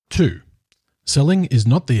02. Selling is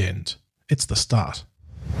not the end, it's the start.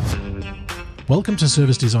 Welcome to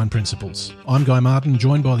Service Design Principles. I'm Guy Martin,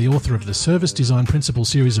 joined by the author of the Service Design Principles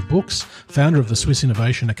series of books, founder of the Swiss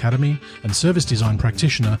Innovation Academy, and service design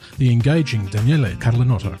practitioner, the engaging Daniele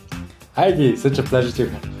Carlinotto. Hi Guy, such a pleasure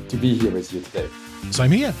to be here with you today.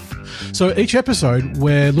 Same here. So each episode,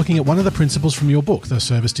 we're looking at one of the principles from your book, the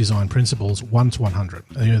Service Design Principles 1 to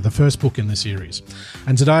 100, the first book in the series.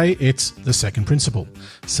 And today, it's the second principle.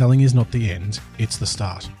 Selling is not the end, it's the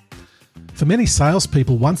start. For many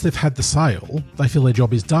salespeople, once they've had the sale, they feel their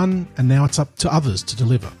job is done and now it's up to others to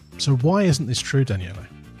deliver. So why isn't this true, Daniele?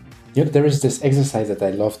 You know, there is this exercise that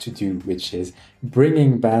I love to do, which is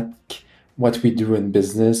bringing back what we do in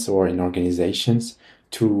business or in organizations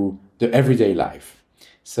to the everyday life.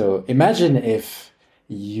 So imagine if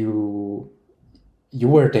you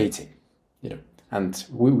were dating, and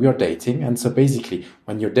we are dating. And so basically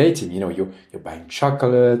when you're dating, you're buying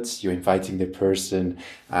chocolates, you're inviting the person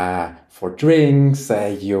for drinks,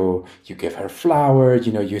 you give her flowers,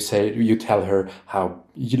 you tell her how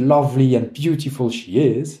lovely and beautiful she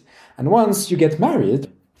is. And once you get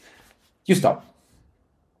married, you stop.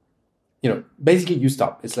 Basically you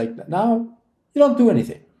stop. It's like now you don't do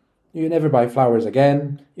anything. You never buy flowers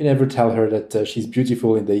again. You never tell her that she's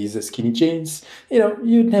beautiful in these skinny jeans.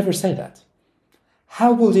 You'd never say that.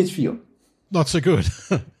 How will it feel? Not so good.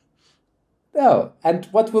 No. And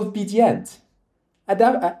what will be the end?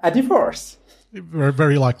 A divorce. Very,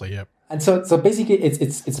 very likely, yeah. And so basically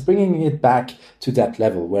it's bringing it back to that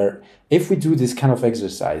level where if we do this kind of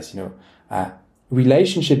exercise,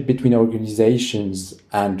 relationship between organizations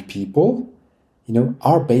and people,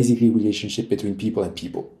 are basically relationship between people and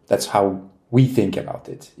people. That's how we think about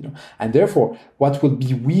it, And therefore, what would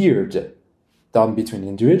be weird done between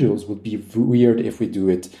individuals would be weird if we do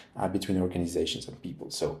it between organizations and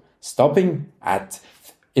people. So stopping at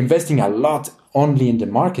investing a lot only in the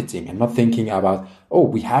marketing and not thinking about,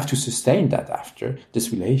 we have to sustain that after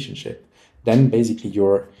this relationship. Then basically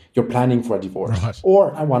you're planning for a divorce, right,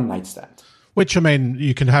 or a one-night stand. Which,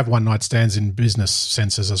 you can have one-night stands in business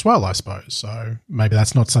senses as well, I suppose. So maybe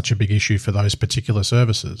that's not such a big issue for those particular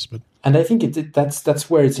services. And I think that's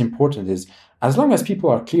where it's important is as long as people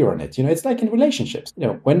are clear on it. It's like in relationships.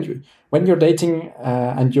 When you're dating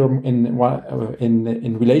and you're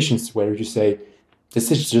in relations where you say,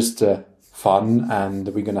 this is just fun and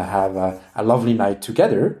we're going to have a lovely night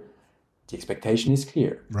together, the expectation is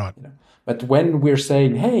clear. Right. But when we're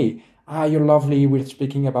saying, hey, you're lovely, we're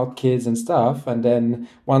speaking about kids and stuff, and then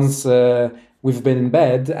once we've been in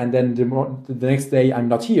bed, and then the next day I'm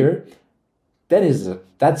not here,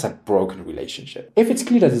 that's a broken relationship. If it's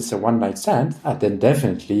clear that it's a one-night stand, then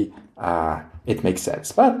definitely it makes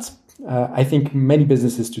sense. But I think many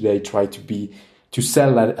businesses today try to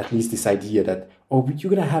sell at least this idea that,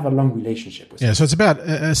 you're going to have a long relationship with someone. So it's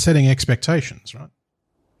about setting expectations, right?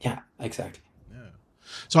 Yeah, exactly.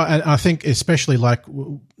 So I think especially like,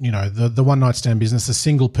 the one-night stand business, a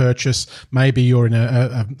single purchase, maybe you're in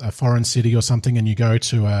a foreign city or something and you go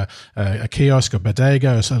to a kiosk or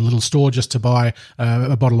bodega or a little store just to buy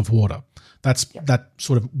a bottle of water. That's that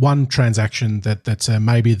sort of one transaction that's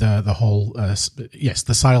maybe the whole,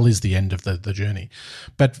 the sale is the end of the journey.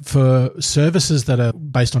 But for services that are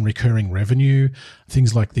based on recurring revenue,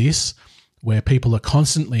 things like this, where people are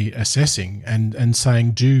constantly assessing and saying,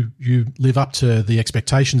 do you live up to the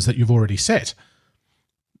expectations that you've already set?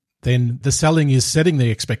 Then the selling is setting the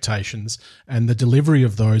expectations and the delivery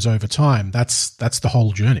of those over time. That's the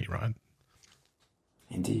whole journey, right?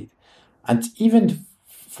 Indeed. And even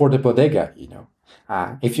for the bodega,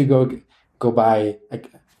 if you go buy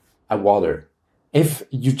a water, if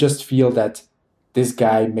you just feel that this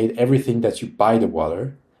guy made everything that you buy the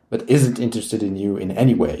water, but isn't interested in you in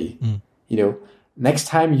any way, next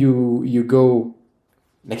time you go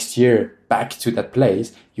next year back to that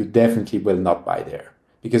place, you definitely will not buy there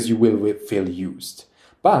because you will feel used.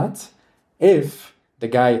 But if the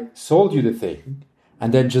guy sold you the thing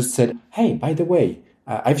and then just said, hey, by the way,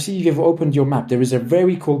 I've seen you've opened your map. There is a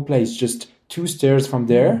very cool place just 2 stairs from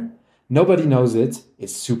there. Nobody knows it.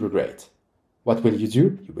 It's super great. What will you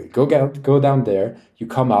do? You will go down there. You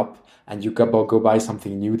come up and you go buy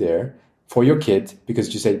something new there for your kid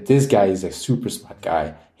because you say, this guy is a super smart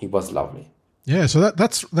guy. He was lovely. Yeah, so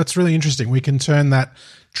that's really interesting. We can turn that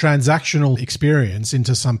transactional experience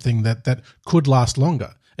into something that could last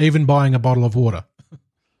longer, even buying a bottle of water.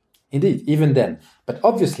 Indeed, even then. But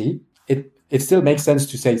obviously, it still makes sense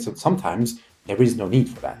to say so sometimes there is no need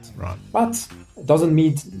for that. Right. But it doesn't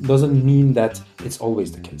mean that it's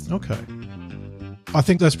always the case. Okay. I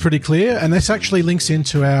think that's pretty clear, and this actually links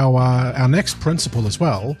into our next principle as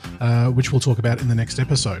well, which we'll talk about in the next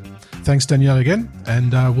episode. Thanks, Danielle, again,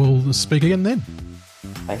 and we'll speak again then.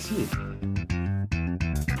 Thanks to you.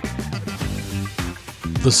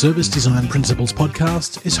 The Service Design Principles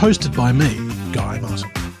podcast is hosted by me, Guy Martin,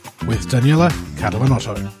 with Daniela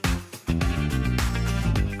Catalanotto.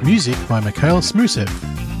 Music by Mikhail Smusev.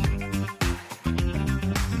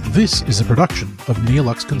 This is a production of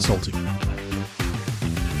Neolux Consulting.